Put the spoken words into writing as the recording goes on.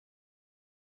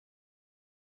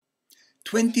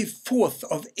24th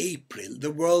of April,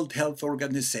 the World Health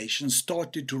Organization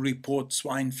started to report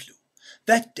swine flu.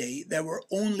 That day, there were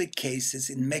only cases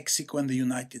in Mexico and the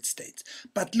United States.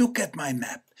 But look at my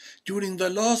map. During the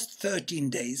last 13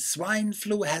 days, swine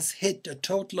flu has hit a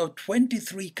total of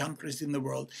 23 countries in the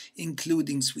world,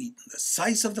 including Sweden. The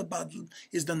size of the bubble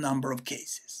is the number of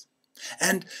cases.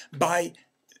 And by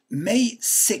May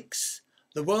 6,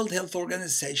 the World Health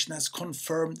Organization has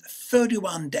confirmed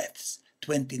 31 deaths,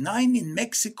 29 in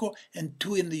Mexico and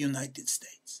 2 in the United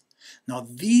States. Now,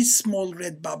 these small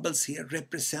red bubbles here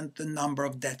represent the number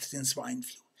of deaths in swine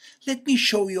flu. Let me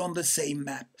show you on the same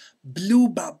map blue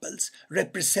bubbles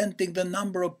representing the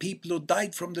number of people who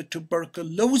died from the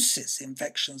tuberculosis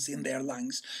infections in their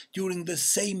lungs during the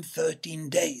same 13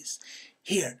 days.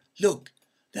 Here, look,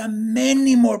 there are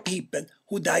many more people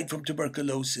who died from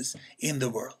tuberculosis in the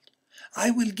world.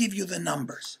 I will give you the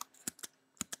numbers.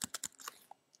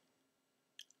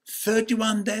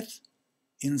 31 deaths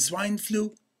in swine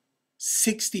flu,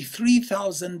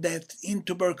 63,000 deaths in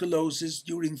tuberculosis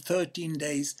during 13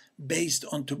 days based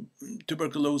on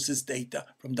tuberculosis data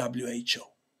from WHO.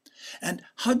 And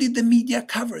how did the media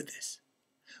cover this?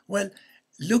 Well,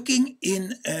 looking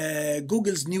in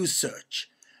Google's news search,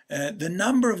 the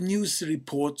number of news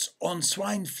reports on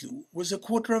swine flu was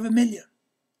 250,000.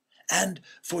 And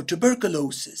for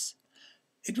tuberculosis,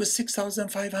 it was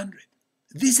 6,500.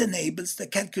 This enables the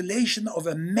calculation of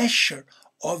a measure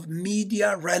of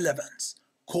media relevance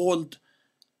called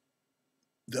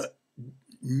the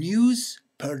news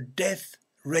per death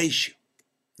ratio.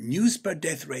 News per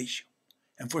death ratio.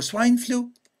 And for swine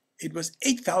flu, it was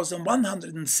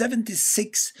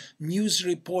 8,176 news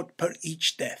report per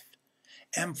each death.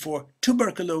 And for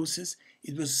tuberculosis,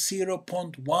 it was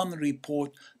 0.1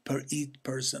 report per each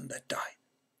person that died.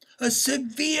 A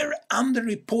severe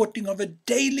underreporting of a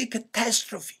daily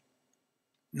catastrophe.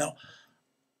 Now,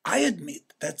 I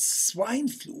admit that swine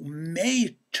flu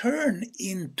may turn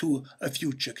into a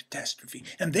future catastrophe,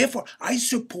 and therefore I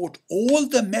support all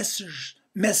the measures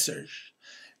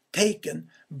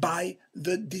taken by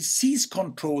the disease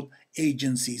control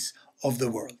agencies of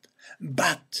the world.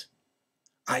 But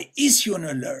I issue an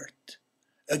alert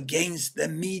against the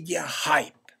media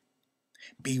hype.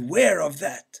 Beware of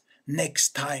that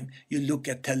next time you look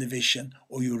at television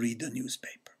or you read a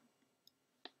newspaper.